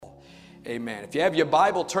Amen. If you have your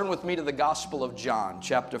Bible, turn with me to the Gospel of John,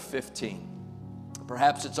 chapter 15.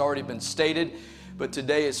 Perhaps it's already been stated, but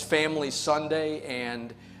today is Family Sunday,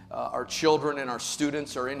 and our children and our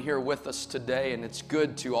students are in here with us today, and it's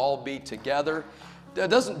good to all be together.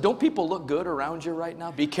 Don't people look good around you right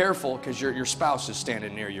now? Be careful, because your spouse is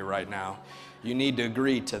standing near you right now. You need to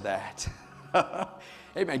agree to that.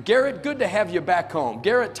 Amen. Garrett, good to have you back home.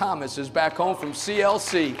 Garrett Thomas is back home from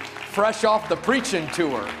CLC, fresh off the preaching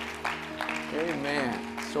tour. Amen.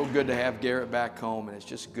 So good to have Garrett back home, and it's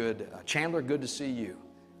just good. Chandler, good to see you.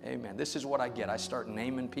 Amen. This is what I get. I start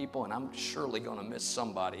naming people, and I'm surely going to miss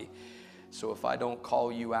somebody. So if I don't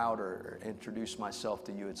call you out or introduce myself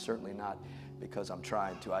to you, it's certainly not because I'm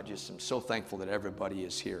trying to. I just am so thankful that everybody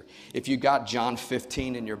is here. If you got John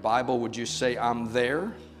 15 in your Bible, would you say, I'm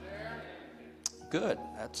there? Good.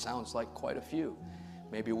 That sounds like quite a few.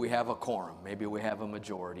 Maybe we have a quorum. Maybe we have a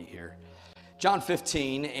majority here. John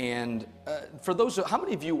 15, and for those, how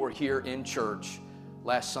many of you were here in church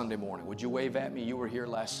last Sunday morning? Would you wave at me? You were here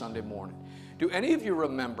last Sunday morning. Do any of you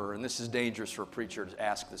remember, and this is dangerous for a preacher to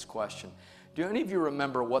ask this question, do any of you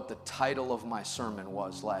remember what the title of my sermon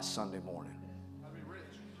was last Sunday morning?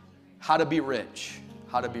 How to be rich.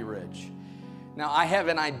 How to be rich. Now, I have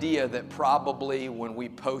an idea that probably when we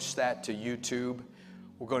post that to YouTube,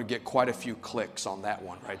 we're going to get quite a few clicks on that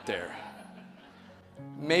one right there.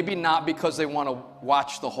 Maybe not because they want to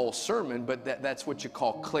watch the whole sermon, but that's what you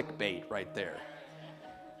call clickbait right there.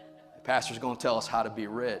 The pastor's going to tell us how to be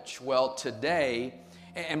rich. Well, today,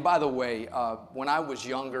 and by the way, when I was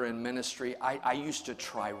younger in ministry, I used to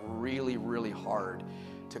try really, really hard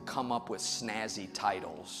to come up with snazzy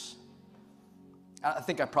titles. I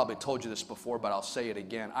think I probably told you this before, but I'll say it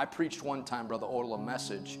again. I preached one time, Brother Odell, a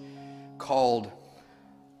message called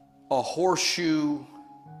A Horseshoe,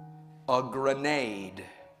 a Grenade,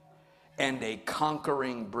 and a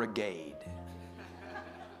Conquering Brigade.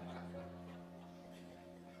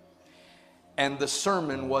 And the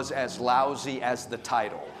sermon was as lousy as the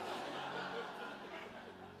title.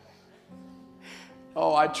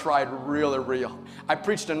 Oh, I tried really. I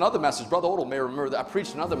preached another message. Brother Odell may remember that. I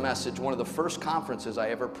preached another message. One of the first conferences I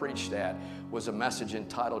ever preached at was a message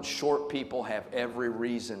entitled, Short People Have Every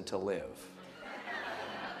Reason to Live.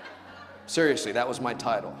 Seriously, that was my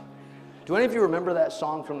title. Do any of you remember that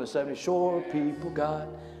song from the 70s? Short people got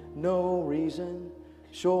no reason.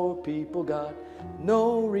 Short people got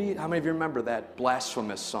no reason. How many of you remember that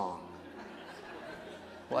blasphemous song?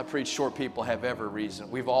 Well, I preached short people have every reason.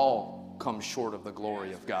 We've all come short of the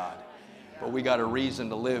glory of God. But we got a reason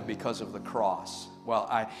to live because of the cross. Well,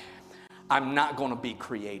 I'm not going to be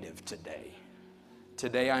creative today.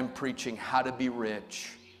 Today I'm preaching How to Be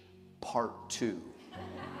Rich, Part 2.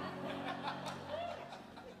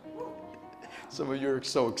 Some of you are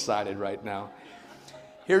so excited right now.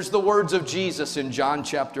 Here's the words of Jesus in John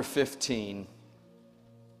chapter 15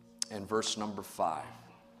 and verse number 5.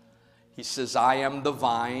 He says, I am the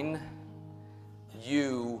vine,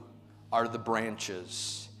 you are the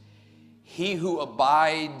branches. He who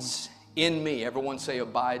abides in me, everyone say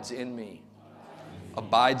abides in me,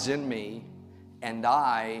 abides in me, and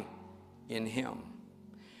I in him.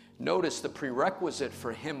 Notice the prerequisite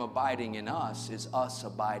for him abiding in us is us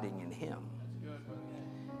abiding in him.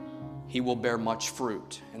 He will bear much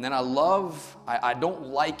fruit. And then I don't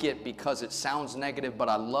like it because it sounds negative, but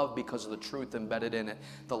I love because of the truth embedded in it.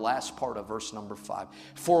 The last part of verse number 5.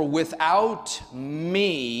 For without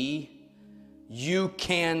me, you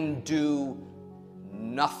can do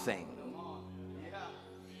nothing.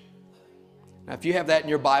 Now, if you have that in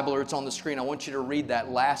your Bible or it's on the screen, I want you to read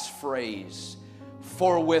that last phrase.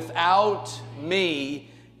 For without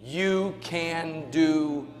me, you can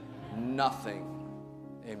do nothing.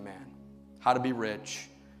 Amen. How to be rich,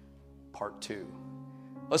 part 2.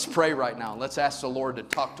 Let's pray right now. Let's ask the Lord to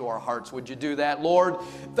talk to our hearts. Would you do that? Lord,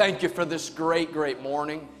 thank you for this great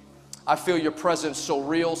morning. I feel your presence so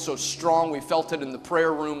real, so strong. We felt it in the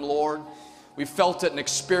prayer room, Lord. We felt it and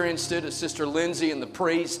experienced it as Sister Lindsay and the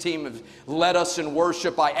praise team have led us in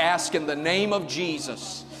worship. I ask in the name of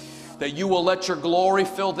Jesus that you will let your glory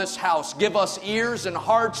fill this house. Give us ears and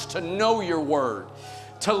hearts to know your word,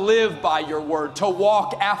 to live by your word, to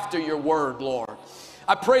walk after your word, Lord.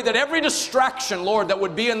 I pray that every distraction, Lord, that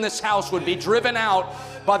would be in this house would be driven out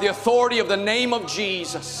by the authority of the name of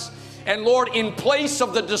Jesus. And Lord, in place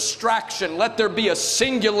of the distraction, let there be a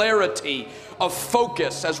singularity of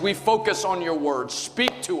focus as we focus on your word.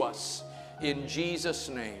 Speak to us in Jesus'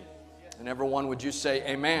 name. And everyone, would you say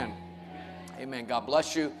amen? Amen. God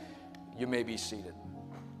bless you. You may be seated.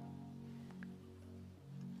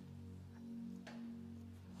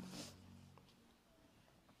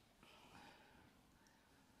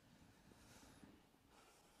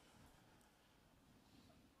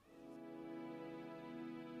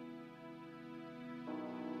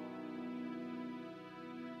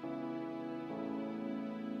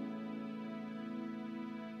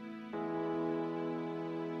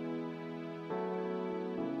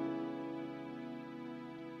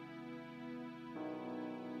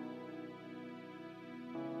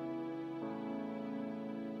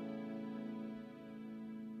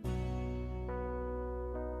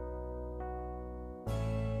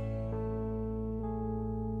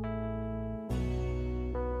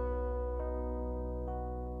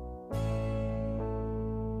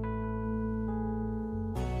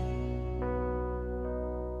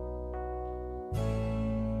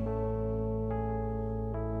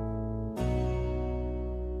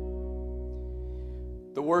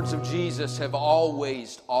 The words of Jesus have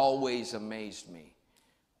always amazed me.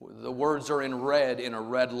 The words are in a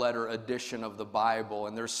red letter edition of the Bible,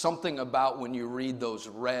 and there's something about when you read those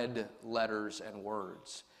red letters and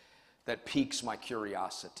words that piques my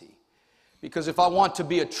curiosity. Because if I want to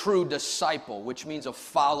be a true disciple, which means a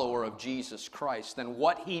follower of Jesus Christ, then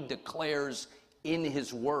what he declares in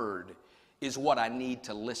his word is what I need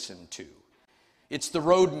to listen to. It's the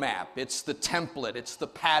roadmap, it's the template, it's the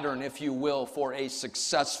pattern, if you will, for a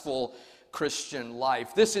successful Christian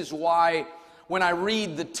life. This is why when I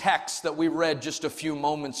read the text that we read just a few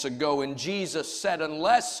moments ago, and Jesus said,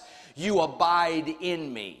 unless you abide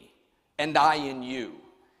in me and I in you,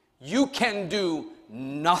 you can do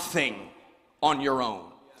nothing on your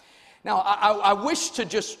own. Now, I wish to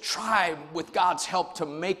just try, with God's help, to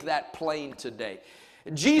make that plain today.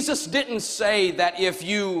 Jesus didn't say that if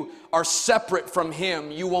you are separate from him,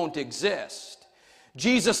 you won't exist.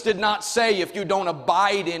 Jesus did not say if you don't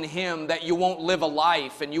abide in him that you won't live a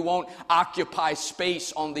life and you won't occupy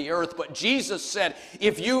space on the earth. But Jesus said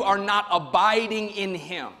if you are not abiding in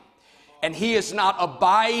him and he is not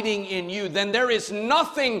abiding in you, then there is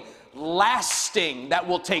nothing lasting that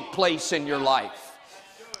will take place in your life.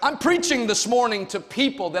 I'm preaching this morning to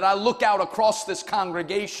people that I look out across this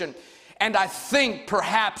congregation, and I think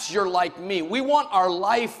perhaps you're like me. We want our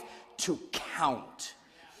life to count.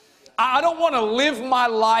 I don't want to live my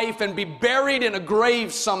life and be buried in a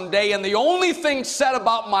grave someday, and the only thing said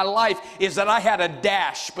about my life is that I had a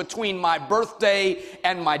dash between my birthday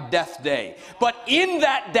and my death day. But in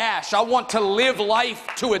that dash, I want to live life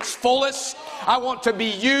to its fullest. I want to be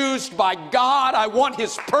used by God. I want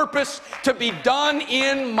his purpose to be done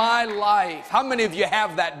in my life. How many of you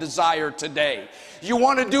have that desire today? You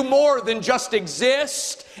want to do more than just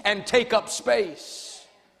exist and take up space.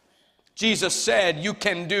 Jesus said you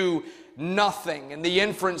can do nothing, and the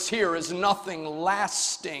inference here is nothing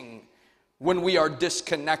lasting when we are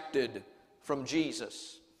disconnected from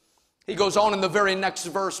Jesus. He goes on in the very next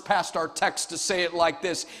verse past our text to say it like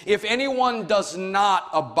this: if anyone does not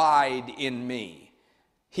abide in me,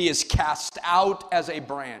 he is cast out as a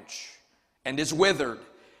branch and is withered,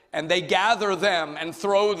 and they gather them and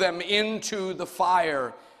throw them into the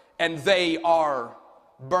fire, and they are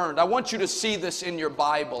burned. I want you to see this in your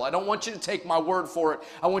Bible. I don't want you to take my word for it.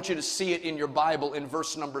 I want you to see it in your Bible in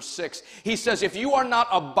verse number 6. He says, if you are not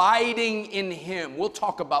abiding in him, we'll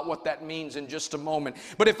talk about what that means in just a moment.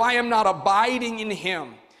 But if I am not abiding in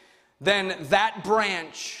him, then that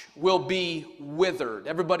branch will be withered.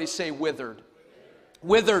 Everybody say withered.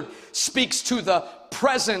 Withered speaks to the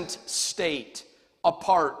present state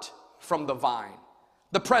apart from the vine.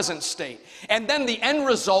 The present state. And then the end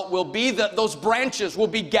result will be that those branches will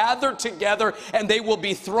be gathered together and they will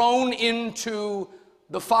be thrown into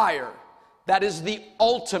the fire. That is the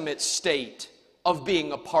ultimate state of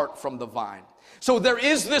being apart from the vine. So there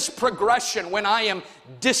is this progression when I am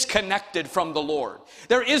disconnected from the Lord.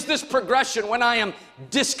 There is this progression when I am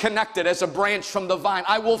disconnected as a branch from the vine.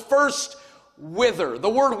 I will first wither. The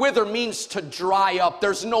word wither means to dry up.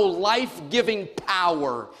 There's no life-giving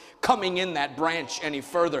power coming in that branch any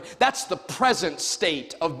further. That's the present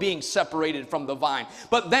state of being separated from the vine.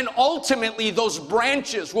 But then ultimately those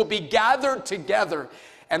branches will be gathered together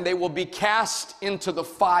and they will be cast into the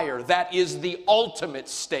fire. That is the ultimate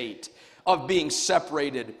state of being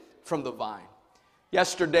separated from the vine.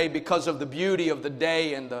 Yesterday, because of the beauty of the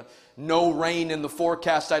day and the no rain in the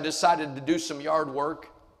forecast, I decided to do some yard work.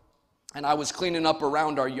 And I was cleaning up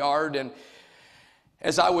around our yard, and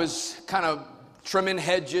as I was kind of trimming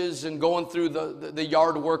hedges and going through the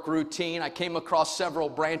yard work routine, I came across several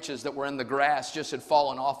branches that were in the grass, just had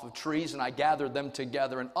fallen off of trees, and I gathered them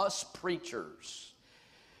together. And us preachers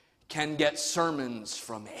can get sermons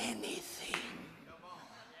from anything.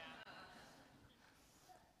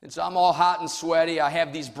 And so I'm all hot and sweaty. I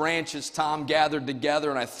have these branches, Tom, gathered together,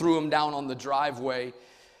 and I threw them down on the driveway.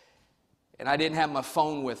 And I didn't have my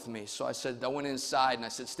phone with me, so I went inside and I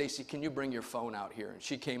said, Stacy, can you bring your phone out here? And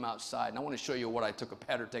she came outside, and I want to show you what I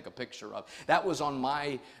had her take a picture of. That was on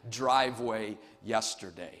my driveway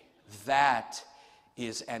yesterday. That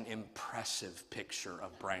is an impressive picture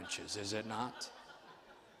of branches, is it not?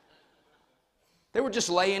 They were just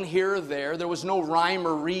laying here or there. There was no rhyme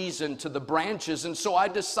or reason to the branches, and so I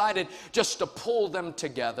decided just to pull them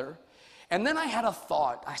together. And then I had a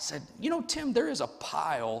thought. I said, you know, Tim, there is a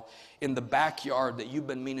pile in the backyard that you've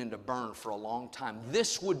been meaning to burn for a long time.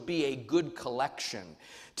 This would be a good collection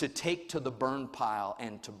to take to the burn pile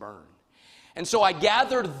and to burn. And so I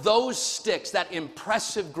gathered those sticks, that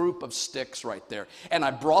impressive group of sticks right there, and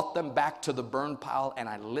I brought them back to the burn pile and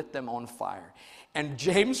I lit them on fire. And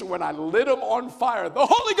James, when I lit them on fire, the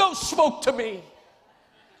Holy Ghost spoke to me.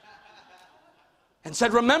 and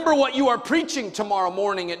said, remember what you are preaching tomorrow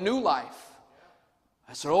morning at New Life.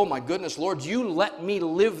 I said, oh my goodness, Lord, you let me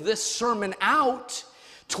live this sermon out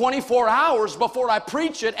 24 hours before I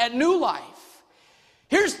preach it at New Life.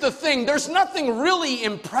 Here's the thing, there's nothing really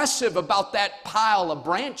impressive about that pile of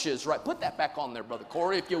branches, right? Put that back on there, Brother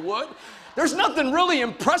Corey, if you would. There's nothing really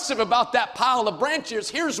impressive about that pile of branches.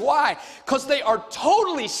 Here's why. Because they are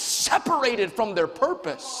totally separated from their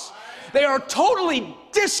purpose. They are totally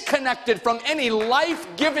disconnected from any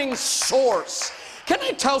life-giving source. Can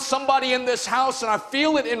I tell somebody in this house, and I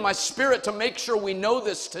feel it in my spirit to make sure we know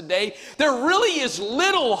this today, there really is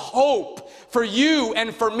little hope for you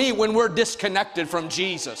and for me when we're disconnected from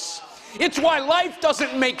Jesus. It's why life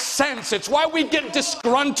doesn't make sense. It's why we get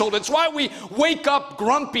disgruntled. It's why we wake up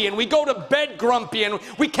grumpy and we go to bed grumpy and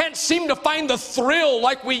we can't seem to find the thrill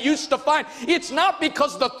like we used to find. It's not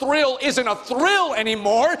because the thrill isn't a thrill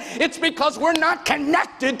anymore. It's because we're not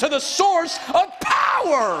connected to the source of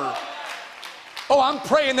power. Oh, I'm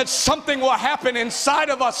praying that something will happen inside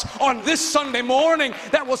of us on this Sunday morning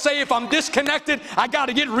that will say, if I'm disconnected, I got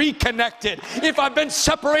to get reconnected. If I've been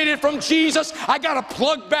separated from Jesus, I got to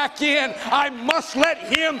plug back in. I must let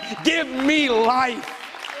Him give me life.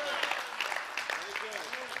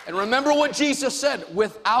 And remember what Jesus said,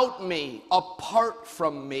 without me, apart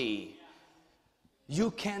from me,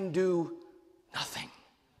 you can do nothing.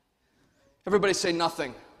 Everybody say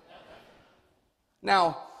nothing.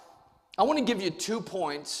 Now, I want to give you 2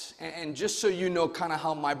 points, and just so you know kind of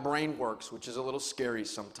how my brain works, which is a little scary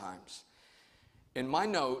sometimes. In my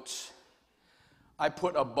notes, I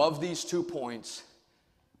put above these 2 points,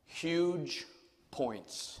 huge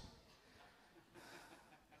points.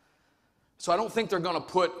 So I don't think they're going to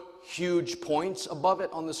put huge points above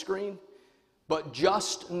it on the screen, but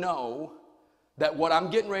just know that what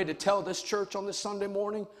I'm getting ready to tell this church on this Sunday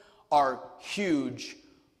morning are huge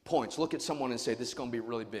points. Look at someone and say, this is going to be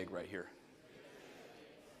really big right here.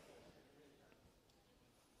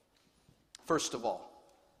 First of all,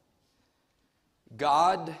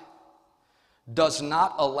 God does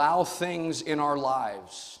not allow things in our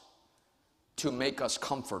lives to make us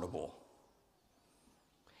comfortable.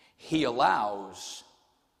 He allows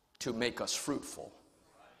to make us fruitful.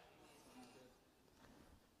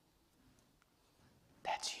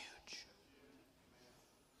 That's huge.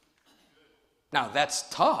 Now, that's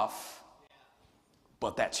tough,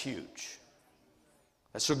 but that's huge.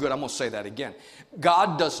 That's so good, I'm going to say that again.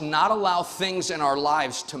 God does not allow things in our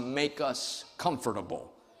lives to make us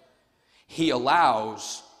comfortable. He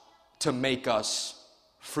allows to make us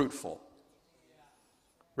fruitful.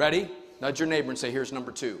 Ready? Nudge your neighbor and say, here's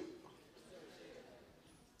number 2.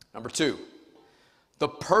 Number 2. The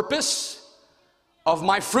purpose of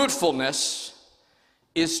my fruitfulness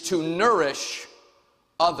is to nourish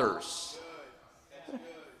others.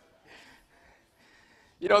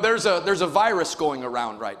 You know, there's a virus going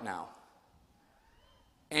around right now,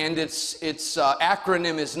 and its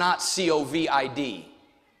acronym is not COVID.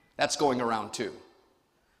 That's going around too.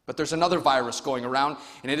 But there's another virus going around,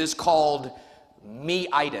 and it is called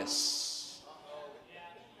me-itis,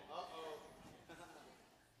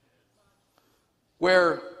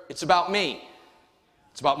 where it's about me.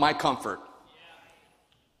 It's about my comfort.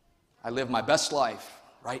 I live my best life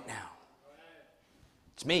right now.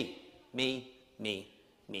 It's me, me, me.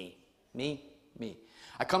 Me, me, me.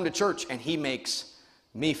 I come to church and He makes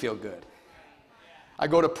me feel good. I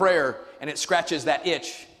go to prayer and it scratches that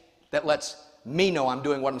itch that lets me know I'm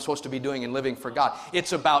doing what I'm supposed to be doing and living for God.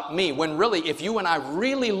 It's about me. When really, if you and I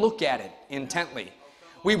really look at it intently,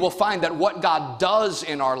 we will find that what God does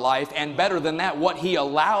in our life, and better than that, what He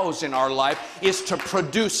allows in our life, is to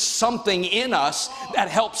produce something in us that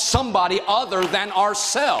helps somebody other than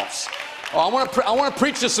ourselves. Oh, I want to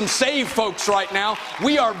preach to some saved folks right now.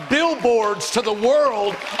 We are billboards to the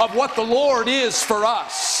world of what the Lord is for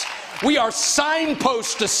us. We are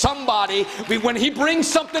signposts to somebody. When He brings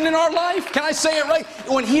something in our life, can I say it right?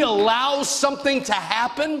 When He allows something to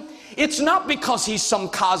happen, it's not because He's some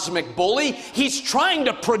cosmic bully. He's trying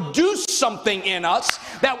to produce something in us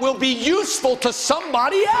that will be useful to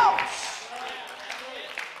somebody else.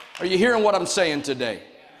 Are you hearing what I'm saying today?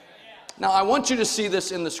 Now, I want you to see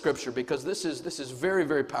this in the Scripture because this is very,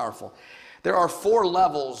 very powerful. There are 4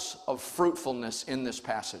 levels of fruitfulness in this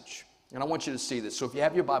passage. And I want you to see this. So if you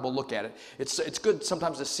have your Bible, look at it. It's good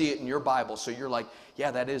sometimes to see it in your Bible so you're like,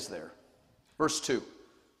 yeah, that is there. Verse 2.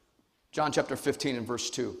 John chapter 15 and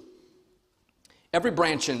verse 2. Every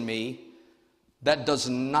branch in me that does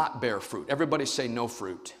not bear fruit. Everybody say no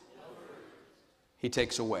fruit. He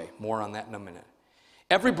takes away. More on that in a minute.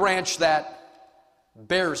 Every branch that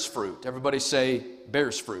bears fruit. Everybody say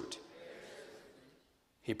bears fruit.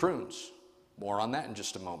 He prunes. More on that in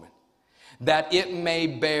just a moment. That it may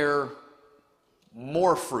bear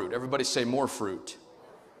more fruit. Everybody say more fruit.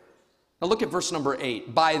 Now look at verse number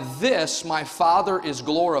 8. By this my Father is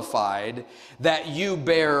glorified, that you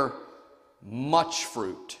bear much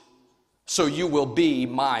fruit, so you will be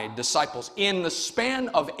my disciples. In the span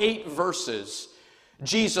of 8 verses,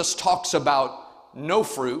 Jesus talks about no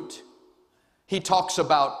fruit. He talks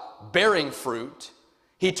about bearing fruit.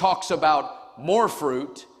 He talks about more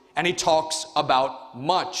fruit. And he talks about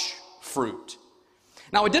much fruit.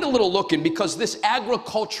 Now I did a little looking because this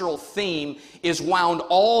agricultural theme is wound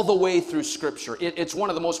all the way through Scripture. It's one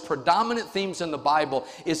of the most predominant themes in the Bible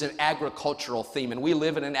is an agricultural theme. And we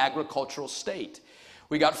live in an agricultural state.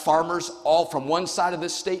 We got farmers all from one side of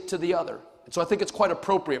this state to the other. And so I think it's quite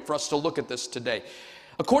appropriate for us to look at this today.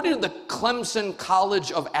 According to the Clemson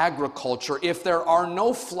College of Agriculture, if there are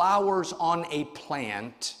no flowers on a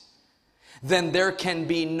plant, then there can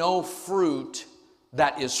be no fruit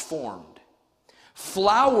that is formed.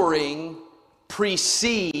 Flowering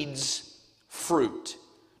precedes fruit.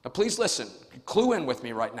 Now please listen, clue in with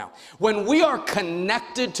me right now. When we are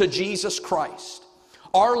connected to Jesus Christ,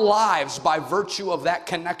 our lives, by virtue of that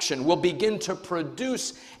connection, will begin to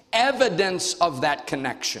produce evidence of that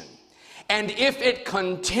connection. And if it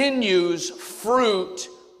continues, fruit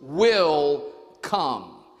will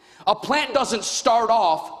come. A plant doesn't start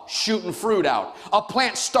off shooting fruit out. A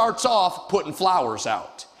plant starts off putting flowers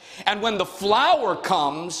out. And when the flower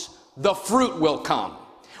comes, the fruit will come.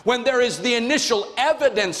 When there is the initial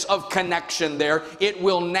evidence of connection there, it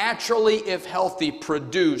will naturally, if healthy,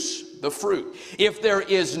 produce the fruit. If there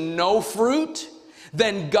is no fruit,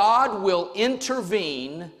 then God will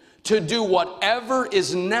intervene to do whatever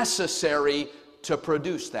is necessary to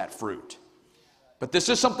produce that fruit. But this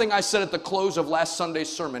is something I said at the close of last Sunday's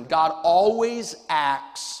sermon. God always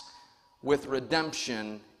acts with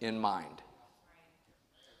redemption in mind.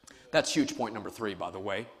 That's huge point number 3, by the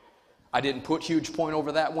way. I didn't put huge point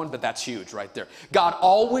over that one, but that's huge right there. God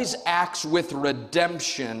always acts with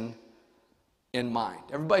redemption in mind.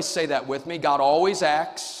 Everybody say that with me. God always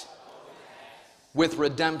acts with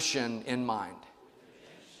redemption in mind.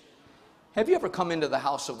 Have you ever come into the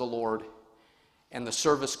house of the Lord and the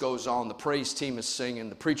service goes on, the praise team is singing,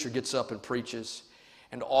 the preacher gets up and preaches,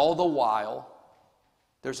 and all the while,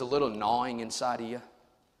 there's a little gnawing inside of you,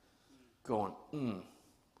 going,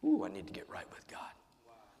 ooh, I need to get right with God.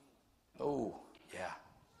 Oh, yeah.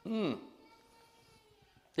 You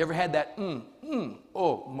ever had that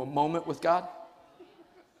moment with God?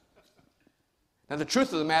 Now, the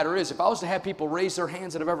truth of the matter is, if I was to have people raise their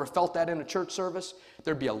hands that have ever felt that in a church service,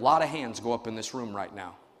 there'd be a lot of hands go up in this room right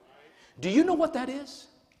now. Do you know what that is?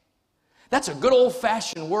 That's a good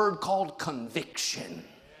old-fashioned word called conviction.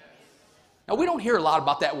 Now, we don't hear a lot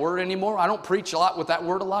about that word anymore. I don't preach a lot with that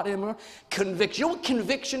word a lot anymore. Conviction. You know what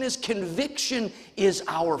conviction is? Conviction is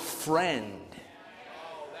our friend.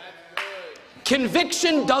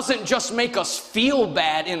 Conviction doesn't just make us feel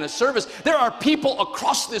bad in a service. There are people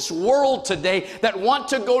across this world today that want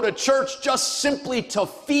to go to church just simply to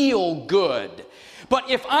feel good. But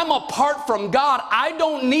if I'm apart from God, I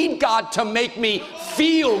don't need God to make me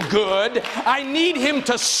feel good. I need Him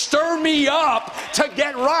to stir me up to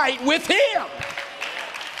get right with Him.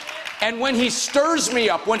 And when He stirs me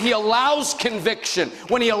up, when He allows conviction,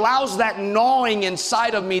 when He allows that gnawing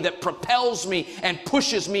inside of me that propels me and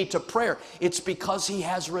pushes me to prayer, it's because He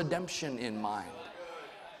has redemption in mind.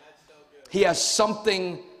 He has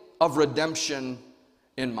something of redemption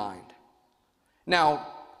in mind. Now,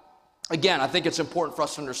 again, I think it's important for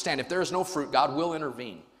us to understand, if there is no fruit, God will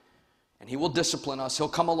intervene. And He will discipline us. He'll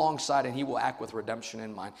come alongside and He will act with redemption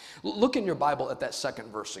in mind. Look in your Bible at that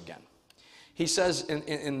second verse again. He says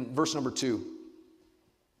in verse number 2,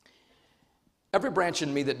 every branch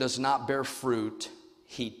in me that does not bear fruit,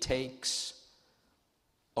 He takes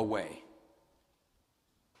away.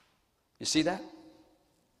 You see that?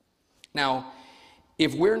 Now,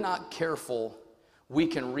 if we're not careful, we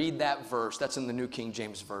can read that verse. That's in the New King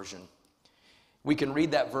James Version. We can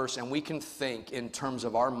read that verse and we can think in terms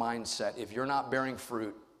of our mindset, if you're not bearing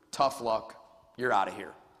fruit, tough luck, you're out of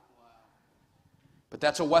here. But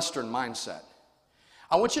that's a Western mindset.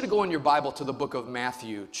 I want you to go in your Bible to the book of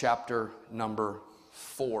Matthew, chapter number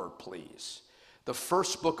 4, please. The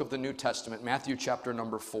first book of the New Testament, Matthew chapter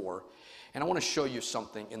number 4. And I want to show you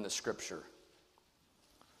something in the Scripture.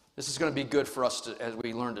 This is going to be good for us as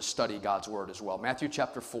we learn to study God's Word as well. Matthew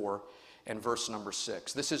chapter 4 and verse number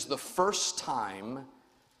 6. This is the first time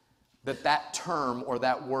that term or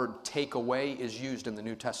that word take away is used in the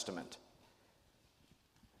New Testament.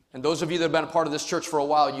 And those of you that have been a part of this church for a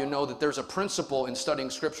while, you know that there's a principle in studying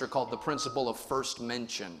Scripture called the principle of first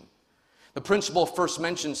mention. The principle first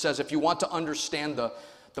mentioned says if you want to understand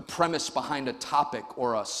the premise behind a topic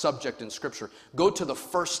or a subject in Scripture, go to the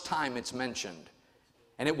first time it's mentioned,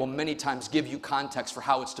 and it will many times give you context for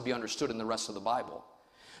how it's to be understood in the rest of the Bible.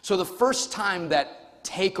 So the first time that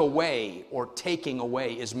take away or taking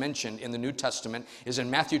away is mentioned in the New Testament is in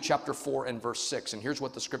Matthew chapter 4 and verse 6, and here's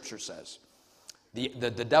what the Scripture says. The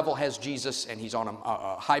devil has Jesus, and he's on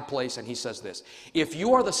a high place, and he says this: "If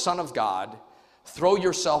you are the Son of God, throw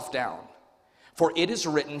yourself down. For it is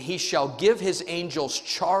written, he shall give his angels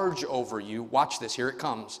charge over you." Watch this, here it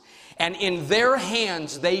comes. "And in their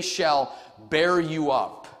hands they shall bear you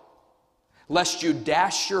up, lest you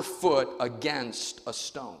dash your foot against a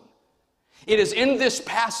stone." It is in this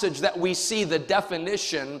passage that we see the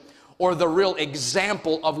definition or the real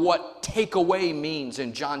example of what take away means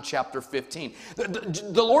in John chapter 15.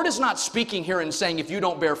 The Lord is not speaking here and saying, if you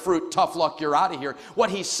don't bear fruit, tough luck, you're out of here. What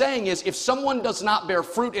he's saying is, if someone does not bear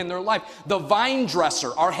fruit in their life, the vine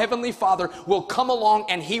dresser, our Heavenly Father, will come along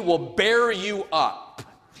and he will bear you up.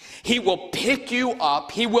 He will pick you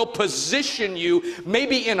up. He will position you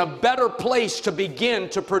maybe in a better place to begin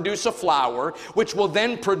to produce a flower, which will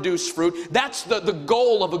then produce fruit. That's the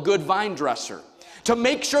goal of a good vine dresser, to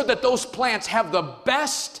make sure that those plants have the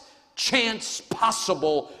best chance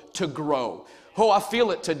possible to grow. Oh, I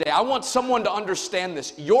feel it today. I want someone to understand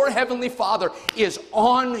this. Your Heavenly Father is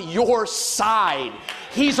on your side.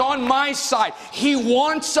 He's on my side. He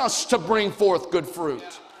wants us to bring forth good fruit.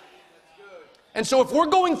 And so if we're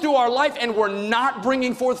going through our life and we're not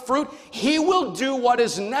bringing forth fruit, He will do what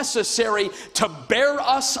is necessary to bear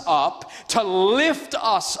us up, to lift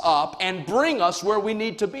us up, and bring us where we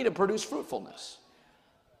need to be to produce fruitfulness.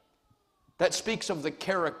 That speaks of the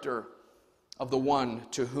character of the one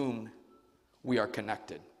to whom we are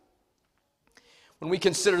connected. When we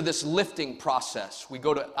consider this lifting process, we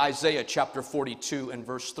go to Isaiah chapter 42 and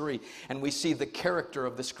verse 3, and we see the character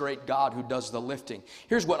of this great God who does the lifting.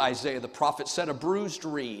 Here's what Isaiah the prophet said: "A bruised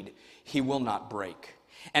reed he will not break,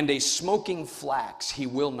 and a smoking flax he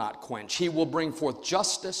will not quench. He will bring forth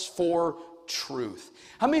justice for truth."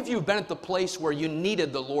 How many of you have been at the place where you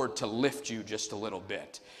needed the Lord to lift you just a little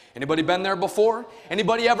bit? Anybody been there before?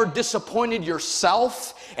 Anybody ever disappointed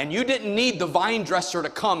yourself and you didn't need the vine dresser to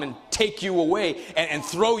come and take you away and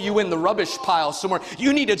throw you in the rubbish pile somewhere?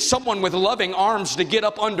 You needed someone with loving arms to get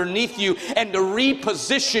up underneath you and to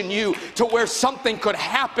reposition you to where something could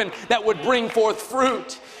happen that would bring forth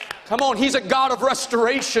fruit. Come on, He's a God of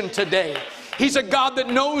restoration today. He's a God that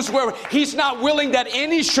knows where He's not willing that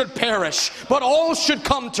any should perish, but all should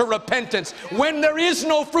come to repentance. When there is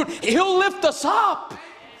no fruit, He'll lift us up.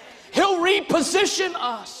 He'll reposition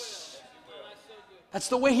us. That's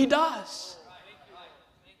the way He does.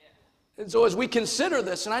 And so as we consider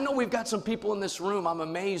this, and I know we've got some people in this room, I'm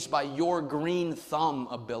amazed by your green thumb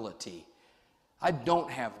ability. I don't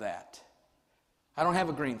have that. I don't have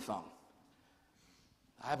a green thumb.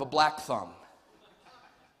 I have a black thumb.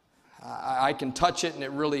 I can touch it and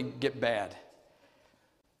it really get bad.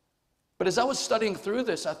 But as I was studying through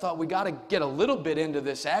this, I thought we got to get a little bit into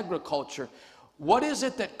this agriculture. What is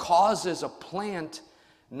it that causes a plant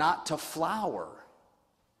not to flower?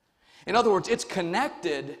 In other words, it's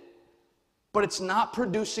connected, but it's not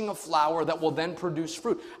producing a flower that will then produce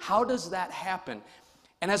fruit. How does that happen?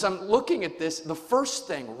 And as I'm looking at this, the first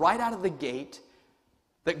thing right out of the gate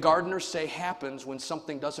that gardeners say happens when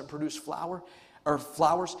something doesn't produce flower or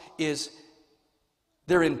flowers is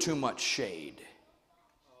they're in too much shade.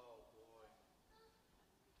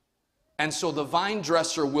 And so the vine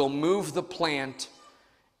dresser will move the plant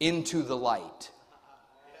into the light.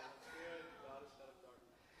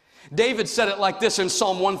 David said it like this in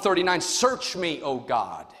Psalm 139, "Search me, O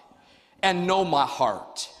God, and know my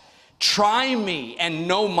heart. Try me and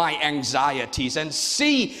know my anxieties, and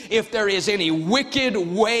see if there is any wicked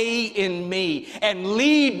way in me, and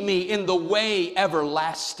lead me in the way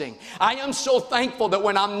everlasting." I am so thankful that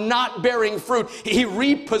when I'm not bearing fruit, He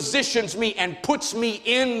repositions me and puts me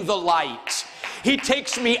in the light. He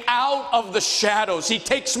takes me out of the shadows. He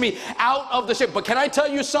takes me out of the shade. But can I tell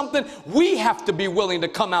you something? We have to be willing to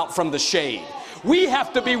come out from the shade. We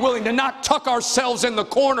have to be willing to not tuck ourselves in the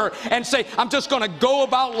corner and say, I'm just going to go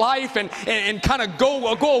about life and kind of go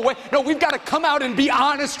away. No, we've got to come out and be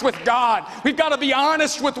honest with God. We've got to be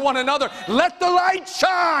honest with one another. Let the light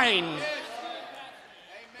shine.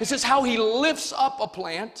 This is how He lifts up a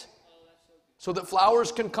plant so that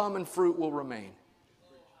flowers can come and fruit will remain.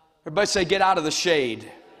 Everybody say, get out of the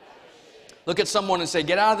shade. Look at someone and say,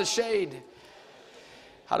 get out of the shade.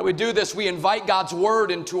 How do we do this? We invite God's word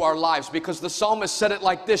into our lives, because the psalmist said it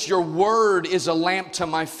like this: your word is a lamp to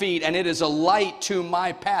my feet and it is a light to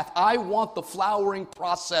my path. I want the flowering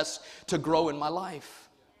process to grow in my life.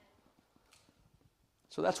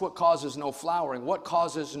 So that's what causes no flowering. What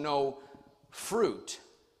causes no fruit?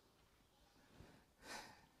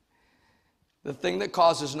 The thing that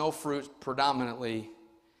causes no fruit predominantly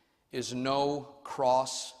is no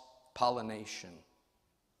cross-pollination.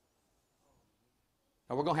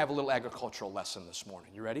 Now we're going to have a little agricultural lesson this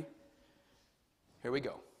morning. You ready? Here we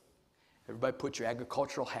go. Everybody put your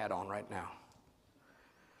agricultural hat on right now.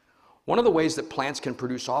 One of the ways that plants can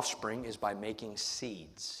produce offspring is by making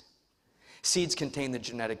seeds. Seeds contain the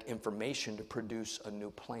genetic information to produce a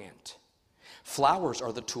new plant. Flowers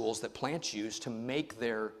are the tools that plants use to make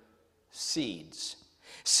their seeds.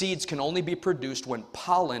 Seeds can only be produced when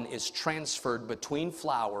pollen is transferred between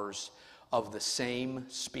flowers of the same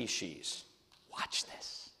species. Watch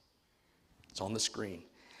this. It's on the screen.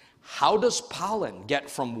 How does pollen get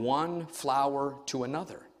from one flower to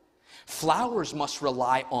another? Flowers must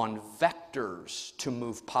rely on vectors to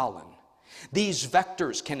move pollen. These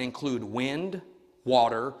vectors can include wind,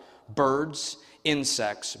 water, birds,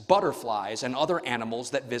 insects, butterflies, and other animals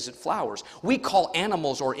that visit flowers. We call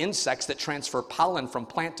animals or insects that transfer pollen from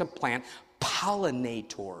plant to plant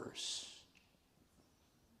pollinators.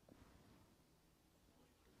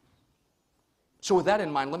 So with that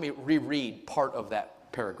in mind, let me reread part of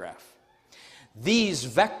that paragraph. These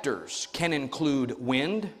vectors can include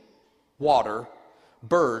wind, water,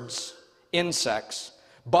 birds, insects,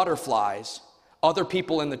 butterflies, other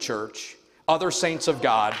people in the church, other saints of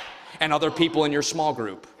God, and other people in your small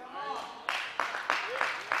group.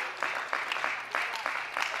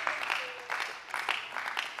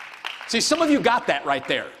 See, some of you got that right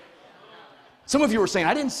there. Some of you were saying,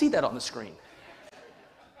 I didn't see that on the screen.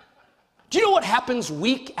 Do you know what happens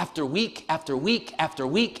week after week after week after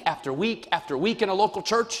week after week after week in a local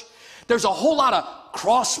church? There's a whole lot of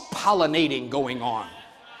cross-pollinating going on.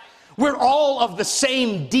 We're all of the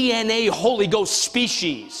same DNA Holy Ghost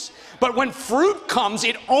species. But when fruit comes,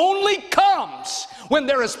 it only comes when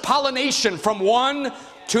there is pollination from one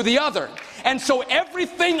to the other. And so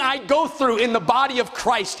everything I go through in the body of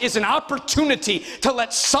Christ is an opportunity to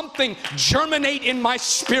let something germinate in my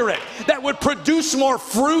spirit that would produce more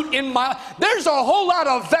fruit in my... There's a whole lot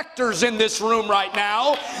of vectors in this room right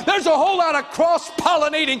now. There's a whole lot of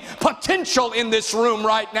cross-pollinating potential in this room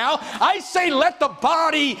right now. I say let the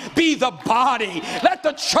body be the body. Let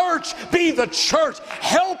the church be the church.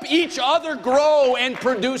 Help each other grow and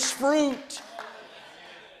produce fruit.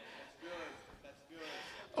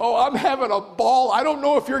 Oh, I'm having a ball. I don't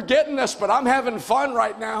know if you're getting this, but I'm having fun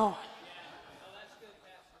right now.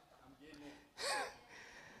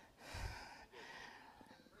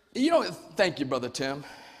 You know, thank you, Brother Tim.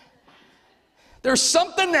 There's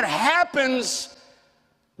something that happens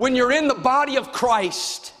when you're in the body of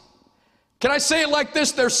Christ. Can I say it like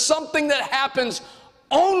this? There's something that happens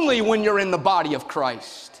only when you're in the body of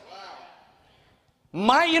Christ.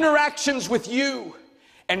 My interactions with you,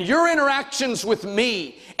 and your interactions with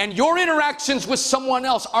me, and your interactions with someone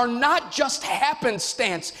else are not just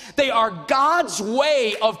happenstance. They are God's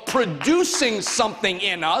way of producing something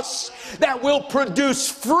in us that will produce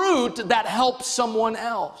fruit that helps someone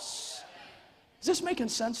else. Is this making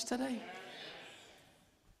sense today?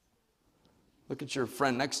 Look at your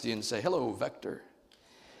friend next to you and say, hello, Vector.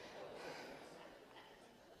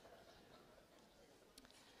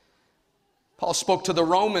 Paul spoke to the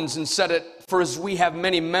Romans and said it, for as we have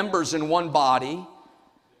many members in one body,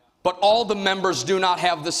 but all the members do not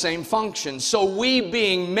have the same function. So we,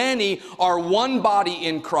 being many, are one body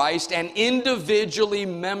in Christ and individually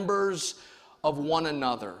members of one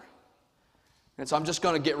another. And so I'm just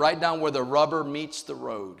going to get right down where the rubber meets the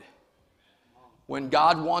road. When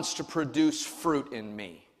God wants to produce fruit in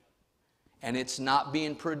me, and it's not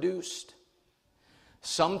being produced,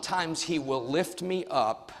 sometimes He will lift me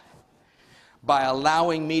up by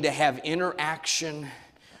allowing me to have interaction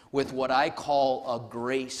with what I call a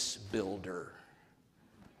grace builder.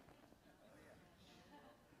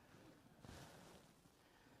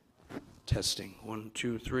 Testing. 1,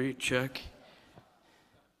 2, 3, check.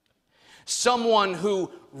 Someone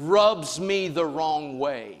who rubs me the wrong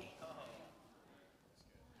way.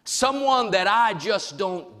 Someone that I just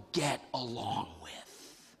don't get along with.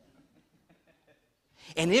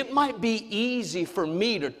 And it might be easy for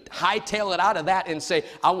me to hightail it out of that and say,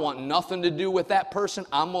 I want nothing to do with that person.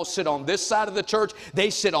 I'm going to sit on this side of the church. They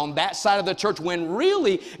sit on that side of the church. When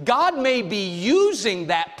really, God may be using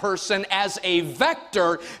that person as a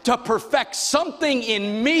vector to perfect something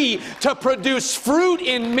in me, to produce fruit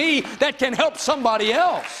in me that can help somebody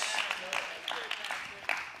else.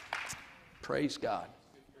 Praise God.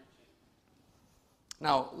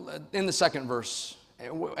 Now, in the second verse, I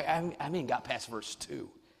haven't even got past verse 2.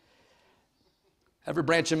 Every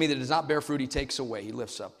branch in me that does not bear fruit, he takes away, he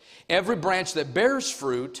lifts up. Every branch that bears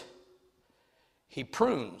fruit, he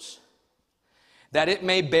prunes, that it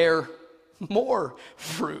may bear more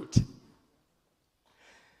fruit.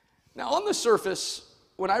 Now, on the surface,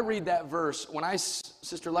 when I read that verse,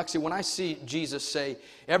 Sister Lexi, when I see Jesus say,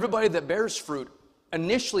 everybody that bears fruit,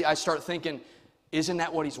 initially I start thinking, isn't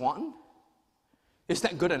that what he's wanting? Is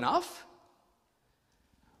that good enough?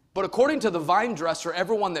 But according to the vine dresser,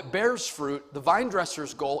 everyone that bears fruit, the vine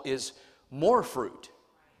dresser's goal is more fruit.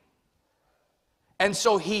 And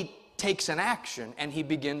so he takes an action and he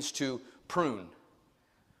begins to prune.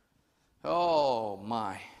 Oh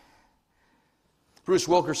my. Bruce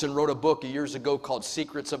Wilkerson wrote a book years ago called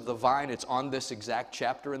Secrets of the Vine. It's on this exact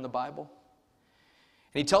chapter in the Bible.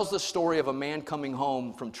 And he tells the story of a man coming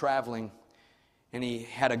home from traveling, and he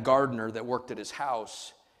had a gardener that worked at his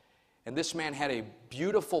house. And this man had a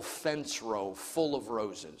beautiful fence row full of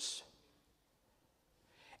roses.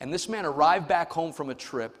 And this man arrived back home from a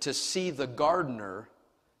trip to see the gardener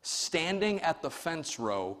standing at the fence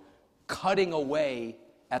row, cutting away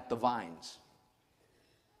at the vines.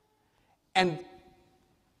 And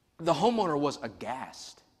the homeowner was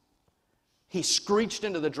aghast. He screeched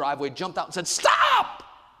into the driveway, jumped out and said, "Stop!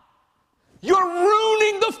 You're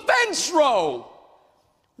ruining the fence row!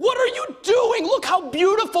 What are you doing? Look how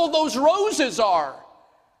beautiful those roses are."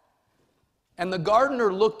 And the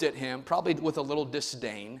gardener looked at him, probably with a little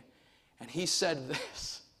disdain, and he said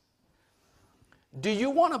this: "Do you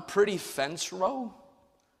want a pretty fence row,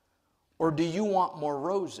 or do you want more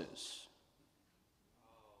roses?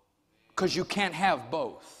 Because you can't have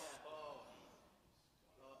both.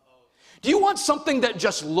 Do you want something that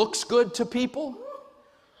just looks good to people,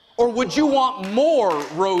 or would you want more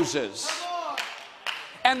roses?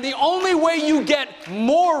 And the only way you get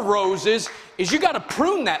more roses is you got to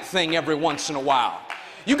prune that thing every once in a while.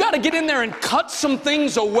 You got to get in there and cut some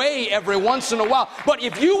things away every once in a while. But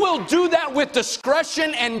if you will do that with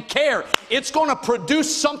discretion and care, it's going to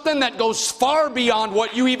produce something that goes far beyond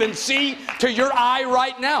what you even see to your eye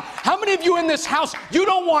right now. How many of you in this house, you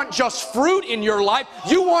don't want just fruit in your life,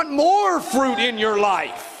 you want more fruit in your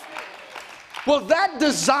life? Well, that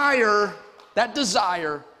desire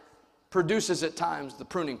produces at times the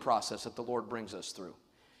pruning process that the Lord brings us through.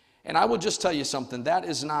 And I will just tell you something, that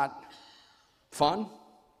is not fun.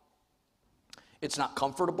 It's not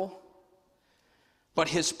comfortable. But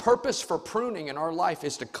his purpose for pruning in our life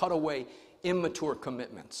is to cut away immature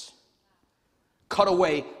commitments, cut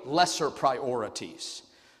away lesser priorities,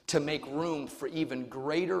 to make room for even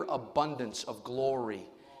greater abundance of glory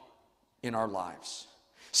in our lives.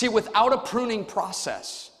 See, without a pruning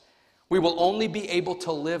process, we will only be able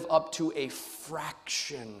to live up to a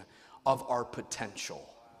fraction of our potential.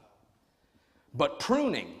 But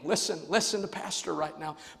pruning, listen to Pastor right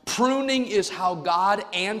now. Pruning is how God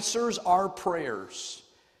answers our prayers,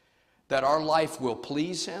 that our life will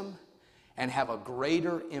please him and have a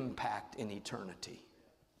greater impact in eternity.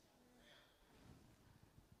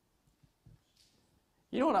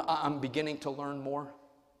 You know what I'm beginning to learn more?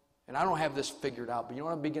 And I don't have this figured out, but you know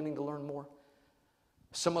what I'm beginning to learn more?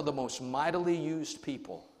 Some of the most mightily used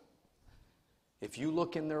people, if you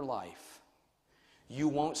look in their life, you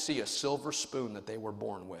won't see a silver spoon that they were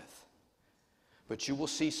born with, but you will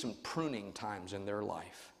see some pruning times in their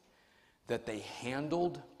life that they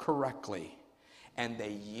handled correctly and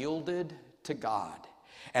they yielded to God.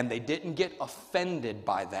 And they didn't get offended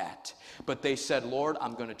by that, but they said, "Lord,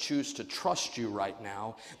 I'm going to choose to trust you right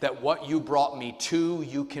now, that what you brought me to,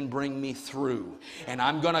 you can bring me through. And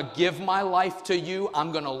I'm going to give my life to you.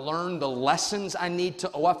 I'm going to learn the lessons I need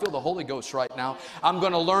to." Oh, I feel the Holy Ghost right now. I'm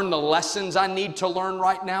going to learn the lessons I need to learn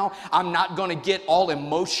right now. I'm not going to get all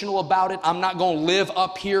emotional about it. I'm not going to live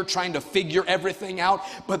up here trying to figure everything out.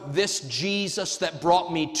 But this Jesus that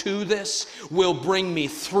brought me to this will bring me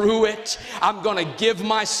through it. I'm going to give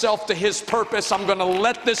myself to his purpose. I'm going to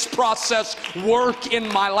let this process work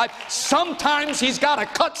in my life. Sometimes he's got to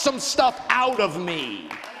cut some stuff out of me,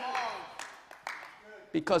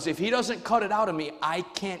 because if he doesn't cut it out of me, I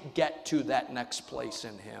can't get to that next place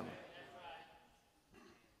in him.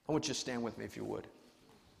 I want you to stand with me if you would.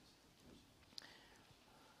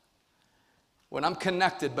 When I'm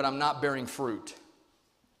connected but I'm not bearing fruit,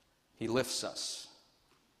 He lifts us.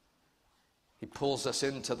 He pulls us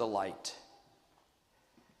into the light.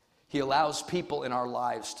 He allows people in our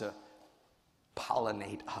lives to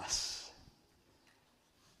pollinate us,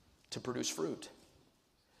 to produce fruit.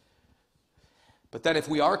 But then if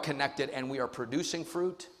we are connected and we are producing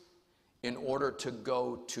fruit, in order to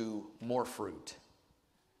go to more fruit,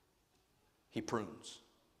 He prunes.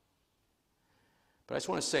 But I just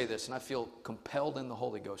want to say this, and I feel compelled in the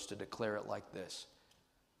Holy Ghost to declare it like this.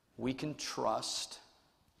 We can trust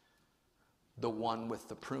the one with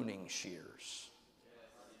the pruning shears.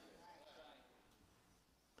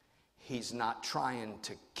 He's not trying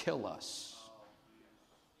to kill us.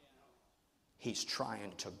 He's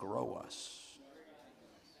trying to grow us.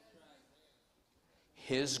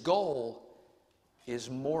 His goal is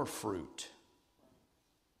more fruit,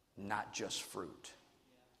 not just fruit.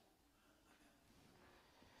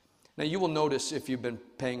 Now you will notice, if you've been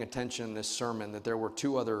paying attention in this sermon, that there were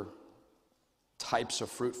two other types of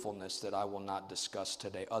fruitfulness that I will not discuss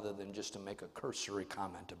today, other than just to make a cursory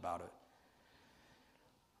comment about it.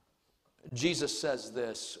 Jesus says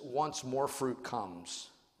this: once more fruit comes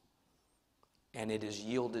and it is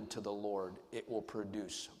yielded to the Lord, it will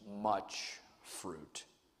produce much fruit.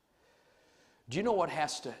 Do you know what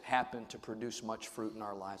has to happen to produce much fruit in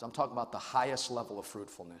our lives? I'm talking about the highest level of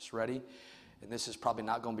fruitfulness. Ready? And this is probably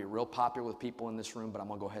not going to be real popular with people in this room, but I'm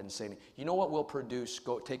going to go ahead and say it. You know what will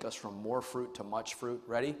take us from more fruit to much fruit?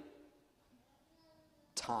 Ready?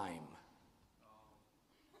 Time.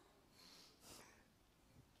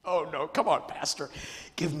 Oh no, come on, Pastor.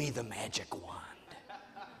 Give me the magic wand.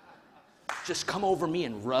 Just come over me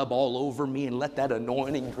and rub all over me and let that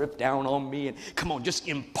anointing drip down on me. And come on, just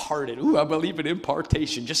impart it. Ooh, I believe in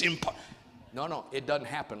impartation. Just impart. No, it doesn't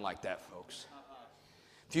happen like that, folks.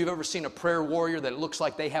 If you've ever seen a prayer warrior that looks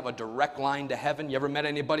like they have a direct line to heaven, you ever met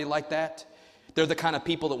anybody like that? They're the kind of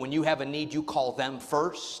people that when you have a need, you call them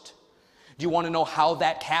first. Do you want to know how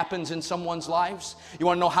that happens in someone's lives? You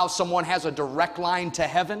want to know how someone has a direct line to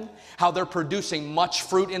heaven? How they're producing much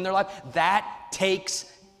fruit in their life? That takes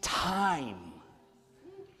time.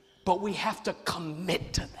 But we have to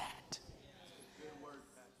commit to that.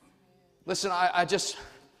 Listen, I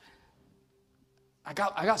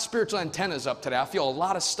got spiritual antennas up today. I feel a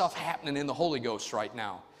lot of stuff happening in the Holy Ghost right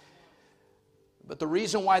now. But the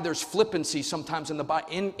reason why there's flippancy sometimes in the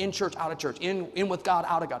body, in church, out of church, in with God,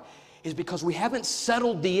 out of God, is because we haven't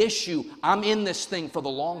settled the issue. I'm in this thing for the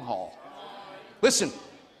long haul. Listen,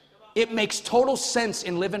 it makes total sense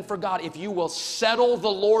in living for God if you will settle the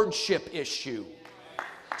lordship issue.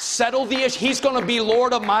 Settle the issue. He's going to be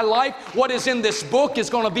Lord of my life. What is in this book is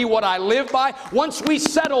going to be what I live by. Once we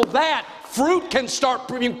settle that, fruit can start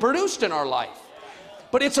being produced in our life.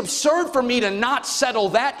 But it's absurd for me to not settle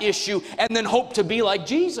that issue and then hope to be like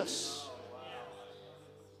Jesus.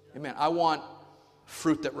 Amen. I want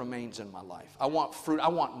fruit that remains in my life. I want fruit. I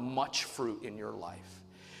want much fruit in your life.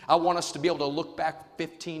 I want us to be able to look back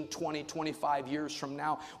 15, 20, 25 years from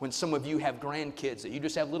now when some of you have grandkids, that you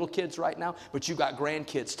just have little kids right now, but you got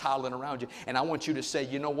grandkids toddling around you. And I want you to say,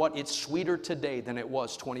 you know what? It's sweeter today than it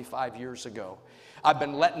was 25 years ago. I've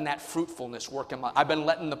been letting that fruitfulness work in my life. I've been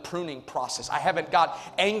letting the pruning process. I haven't got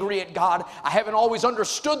angry at God. I haven't always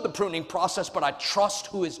understood the pruning process, but I trust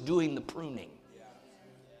who is doing the pruning.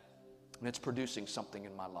 And it's producing something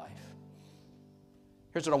in my life.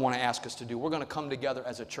 Here's what I want to ask us to do. We're going to come together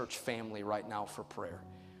as a church family right now for prayer.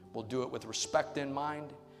 We'll do it with respect in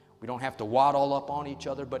mind. We don't have to wad all up on each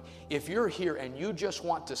other. But if you're here and you just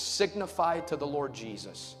want to signify to the Lord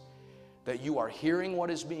Jesus that you are hearing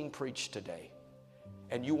what is being preached today,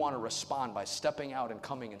 and you want to respond by stepping out and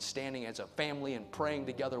coming and standing as a family and praying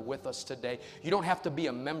together with us today, you don't have to be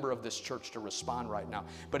a member of this church to respond right now.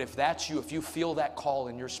 But if that's you, if you feel that call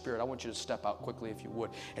in your spirit, I want you to step out quickly if you would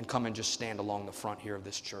and come and just stand along the front here of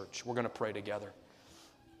this church. We're going to pray together.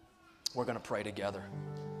 We're going to pray together.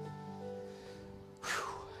 Whew.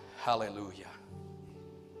 Hallelujah.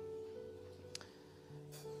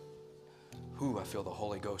 Ooh, I feel the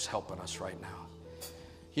Holy Ghost helping us right now.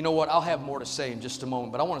 You know what? I'll have more to say in just a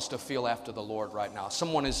moment, but I want us to feel after the Lord right now.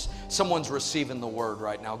 Someone's receiving the word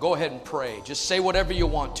right now. Go ahead and pray. Just say whatever you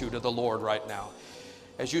want to the Lord right now.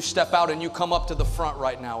 As you step out and you come up to the front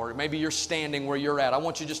right now, or maybe you're standing where you're at, I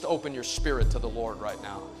want you just to open your spirit to the Lord right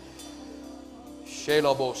now. Thank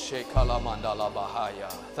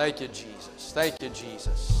you, Jesus. Thank you,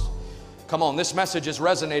 Jesus. Come on, this message has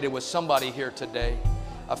resonated with somebody here today.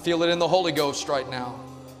 I feel it in the Holy Ghost right now.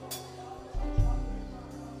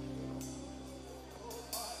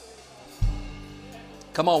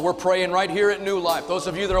 Come on, we're praying right here at New Life. Those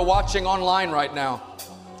of you that are watching online right now,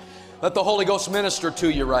 Let the Holy Ghost minister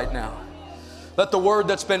to you right now. Let the word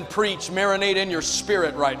that's been preached marinate in your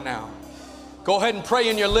spirit right now. Go ahead and pray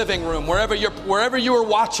in your living room, wherever you are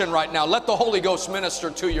watching right now. Let the Holy Ghost minister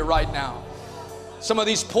to you right now. Some of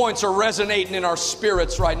these points are resonating in our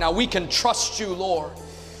spirits right now. We can trust you, Lord.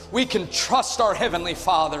 We can trust our Heavenly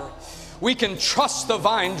Father. We can trust the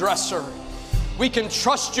vine dresser. We can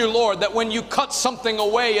trust you, Lord, that when you cut something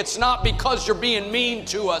away, it's not because you're being mean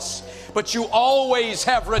to us, but you always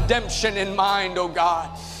have redemption in mind, oh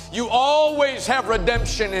God. You always have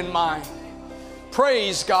redemption in mind.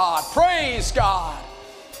 Praise God. Praise God.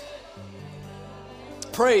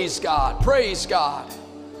 Praise God. Praise God.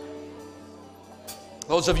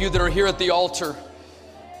 Those of you that are here at the altar,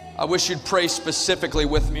 I wish you'd pray specifically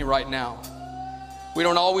with me right now. We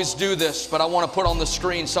don't always do this, but I want to put on the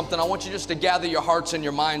screen something I want you just to gather your hearts and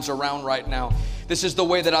your minds around right now. This is the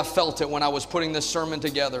way that I felt it when I was putting this sermon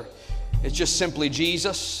together. It's just simply,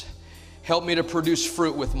 Jesus, help me to produce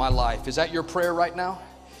fruit with my life. Is that your prayer right now?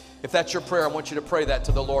 If that's your prayer, I want you to pray that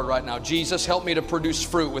to the Lord right now. Jesus, help me to produce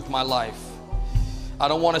fruit with my life. I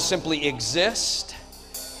don't want to simply exist.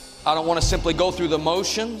 I don't want to simply go through the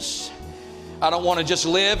motions. I don't want to just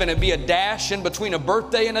live and it be a dash in between a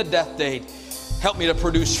birthday and a death date. Help me to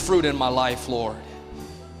produce fruit in my life, Lord.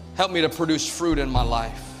 Help me to produce fruit in my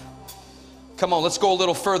life. Come on, let's go a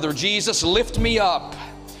little further. Jesus, lift me up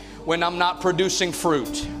when I'm not producing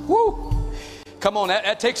fruit. Woo! Come on,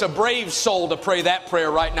 that takes a brave soul to pray that prayer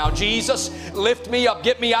right now. Jesus, lift me up.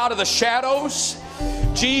 Get me out of the shadows.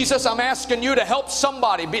 Jesus, I'm asking you to help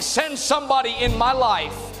somebody. Send somebody in my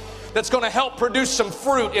life that's going to help produce some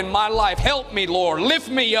fruit in my life. Help me, Lord. Lift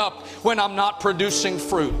me up when I'm not producing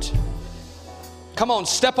fruit. Come on,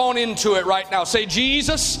 step on into it right now. Say,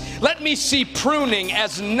 Jesus, let me see pruning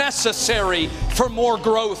as necessary for more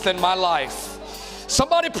growth in my life.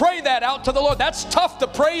 Somebody pray that out to the Lord. That's tough to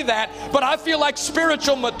pray that, but I feel like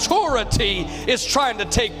spiritual maturity is trying to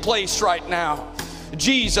take place right now.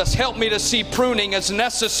 Jesus, help me to see pruning as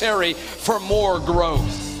necessary for more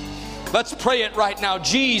growth. Let's pray it right now.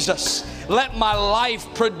 Jesus, let my life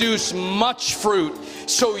produce much fruit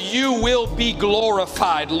so you will be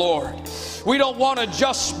glorified, Lord. We don't want to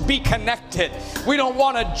just be connected. We don't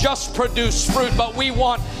want to just produce fruit, but we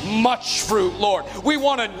want much fruit, Lord. We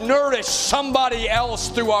want to nourish somebody else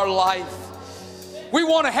through our life. We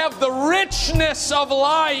want to have the richness of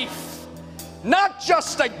life, not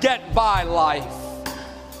just a get-by life.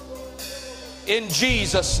 In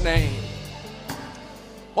Jesus' name.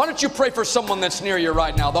 Why don't you pray for someone that's near you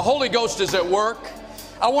right now? The Holy Ghost is at work.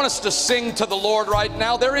 I want us to sing to the Lord right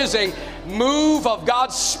now. There is a move of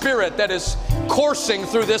God's Spirit that is coursing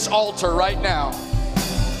through this altar right now.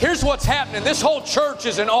 Here's what's happening. This whole church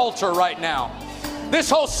is an altar right now.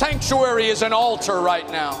 This whole sanctuary is an altar right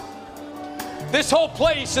now. This whole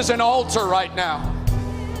place is an altar right now.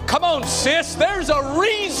 Come on, sis. There's a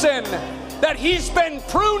reason that He's been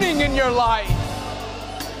pruning in your life.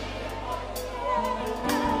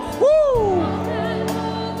 Woo!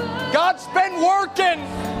 God's been working.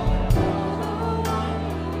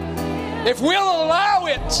 If we'll allow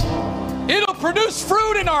it, it'll produce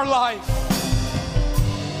fruit in our life.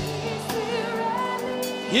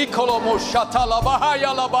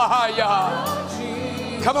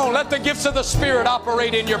 Come on, let the gifts of the Spirit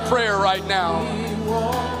operate in your prayer right now.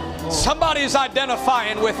 Somebody's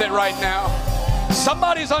identifying with it right now.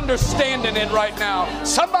 Somebody's understanding it right now.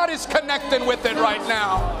 Somebody's connecting with it right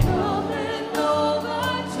now.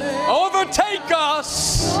 Overtake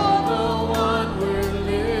us.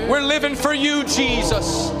 We're living for you,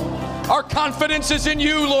 Jesus. Our confidence is in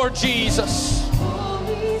you, Lord Jesus.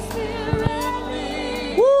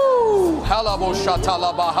 Woo!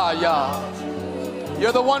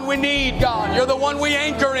 You're the one we need, God. You're the one we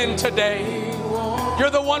anchor in today. You're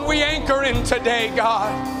the one we anchor in today,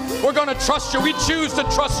 God. We're going to trust you. We choose to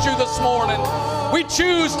trust you this morning. We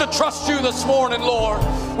choose to trust you this morning, Lord.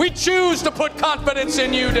 We choose to put confidence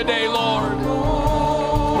in you today, Lord.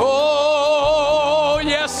 Oh,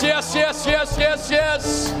 yes, yes, yes, yes, yes,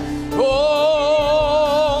 yes. Oh.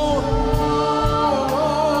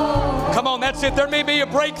 Come on, that's it. There may be a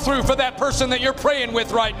breakthrough for that person that you're praying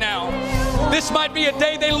with right now. This might be a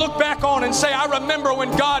day they look back on and say, I remember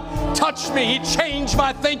when God touched me. He changed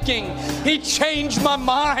my thinking. He changed my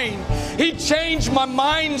mind. He changed my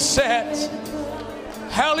mindset.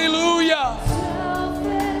 Hallelujah.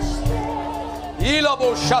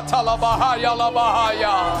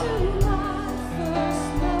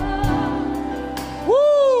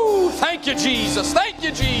 Woo! Thank you, Jesus. Thank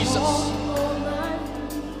you, Jesus.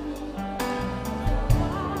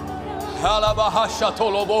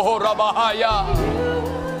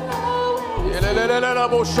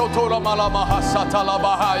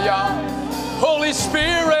 Holy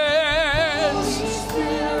Spirit.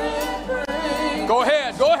 Go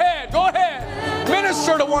ahead, go ahead, go ahead.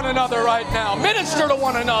 Minister to one another right now. Minister to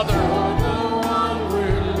one another.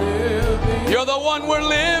 You're the one we're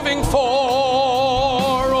living for.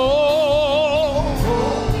 Oh.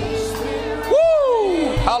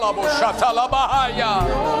 Woo!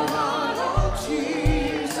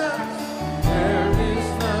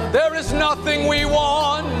 There is nothing we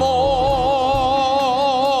want more.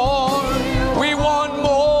 We want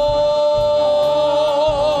more.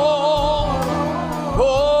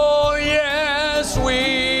 Oh, yes,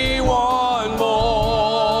 we want more.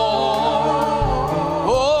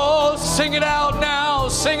 Oh, sing it out now.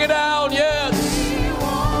 Sing it out, yes.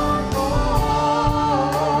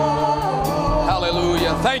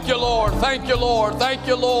 Hallelujah. Thank you, Lord. Thank you, Lord. Thank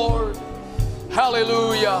you, Lord.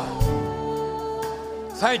 Hallelujah.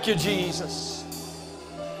 Thank you, Jesus.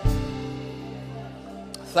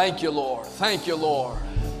 Thank you, Lord. Thank you, Lord.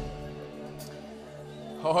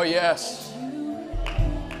 Oh, yes.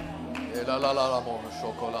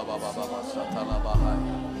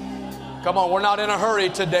 Come on, we're not in a hurry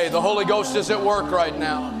today. The Holy Ghost is at work right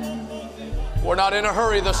now. We're not in a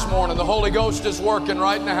hurry this morning. The Holy Ghost is working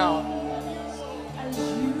right now.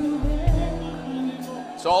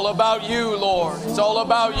 It's all about you, Lord. It's all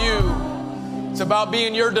about you. It's about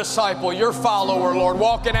being your disciple, your follower, Lord,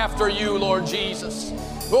 walking after you, Lord Jesus.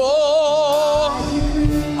 Oh,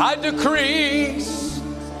 I decrease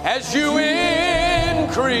as you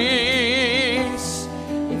increase.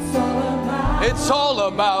 It's all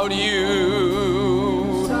about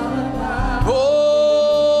you.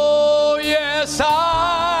 Oh, yes,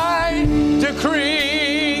 I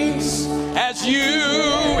decrease as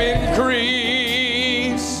you increase.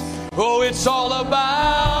 Oh, it's all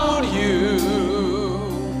about you.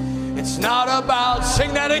 It's not about,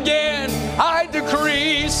 sing that again. I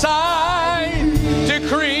decrease, I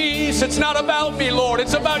decrease. It's not about me, Lord.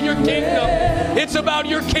 It's about your kingdom. It's about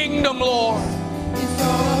your kingdom, Lord. It's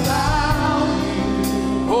all about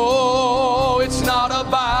you. Oh, it's not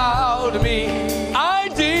about me. I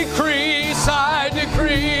decrease, I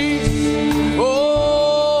decrease.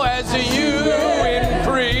 Oh, as you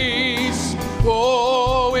increase.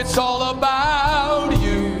 Oh, it's all about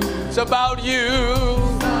you. It's about you.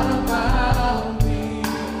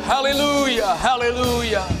 Hallelujah,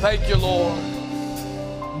 hallelujah. Thank you, Lord.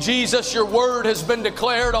 Jesus, your word has been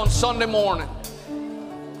declared on Sunday morning.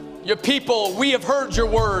 Your people, we have heard your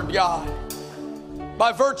word, God.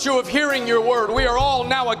 By virtue of hearing your word, we are all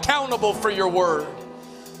now accountable for your word.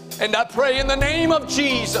 And I pray in the name of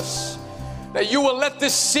Jesus that you will let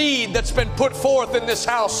this seed that's been put forth in this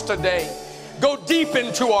house today go deep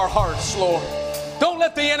into our hearts, Lord. Don't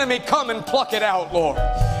let the enemy come and pluck it out, Lord.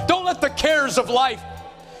 Don't let the cares of life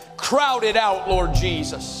crowd it out, Lord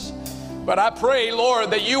Jesus. But I pray,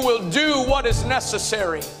 Lord, that you will do what is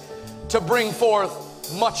necessary to bring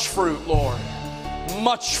forth much fruit, Lord.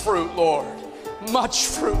 Much fruit, Lord. Much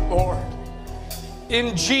fruit, Lord.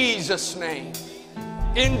 In Jesus' name.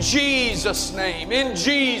 In Jesus' name. In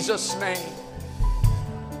Jesus' name.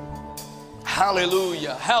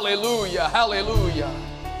 Hallelujah. Hallelujah. Hallelujah.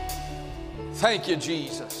 Thank you,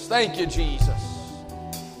 Jesus. Thank you, Jesus.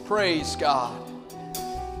 Praise God.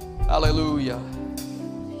 Hallelujah.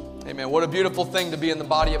 Amen. What a beautiful thing to be in the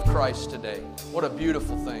body of Christ today. What a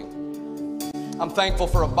beautiful thing. I'm thankful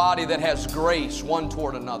for a body that has grace one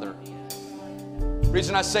toward another. The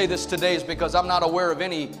reason I say this today is because I'm not aware of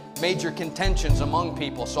any major contentions among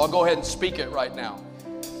people. So I'll go ahead and speak it right now.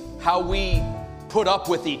 How we put up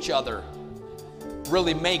with each other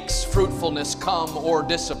really makes fruitfulness come or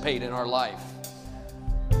dissipate in our life.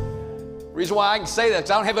 The reason why I can say that is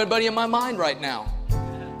because I don't have anybody in my mind right now.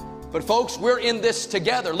 But folks, we're in this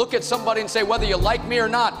together. Look at somebody and say, whether you like me or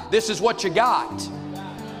not, this is what you got.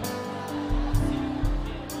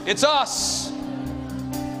 It's us.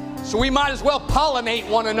 So we might as well pollinate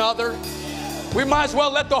one another. We might as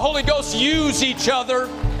well let the Holy Ghost use each other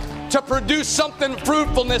to produce something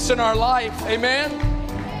fruitfulness in our life. Amen?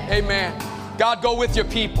 Amen. God, go with your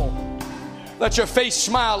people. Let your face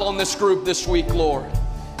smile on this group this week, Lord.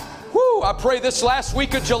 Whew, I pray this last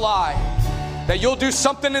week of July that you'll do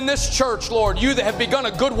something in this church, Lord. You that have begun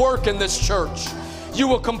a good work in this church, you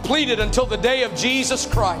will complete it until the day of Jesus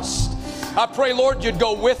Christ. I pray, Lord, you'd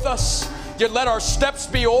go with us. You'd let our steps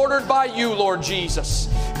be ordered by you, Lord Jesus.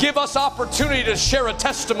 Give us opportunity to share a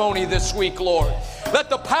testimony this week, Lord. Let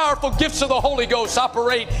the powerful gifts of the Holy Ghost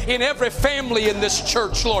operate in every family in this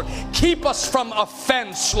church, Lord. Keep us from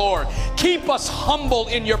offense, Lord. Keep us humble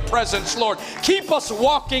in your presence, Lord. Keep us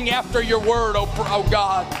walking after your word, oh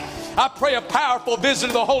God. I pray a powerful visit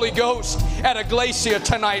of the Holy Ghost at Iglesia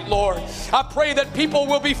tonight, Lord. I pray that people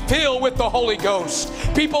will be filled with the Holy Ghost.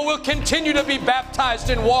 People will continue to be baptized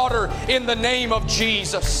in water in the name of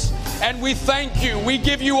Jesus. And we thank you. We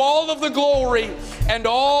give you all of the glory and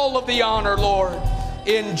all of the honor, Lord,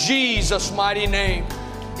 in Jesus' mighty name.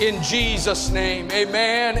 In Jesus' name,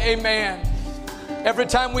 amen, amen. Every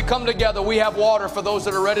time we come together, we have water for those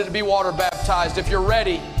that are ready to be water baptized. If you're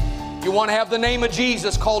ready, you want to have the name of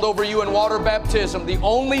Jesus called over you in water baptism, the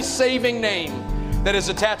only saving name that is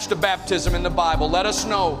attached to baptism in the Bible, let us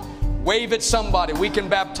know. Wave at somebody. We can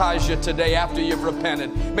baptize you today after you've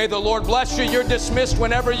repented. May the Lord bless you. You're dismissed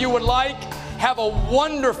whenever you would like. Have a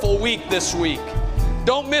wonderful week this week.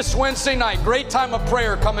 Don't miss Wednesday night. Great time of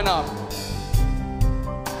prayer coming up.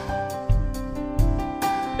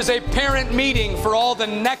 There's a parent meeting for all the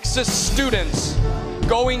Nexus students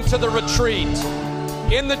going to the retreat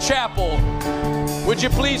in the chapel. Would you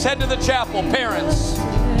please head to the chapel, parents?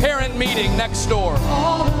 Parent meeting next door.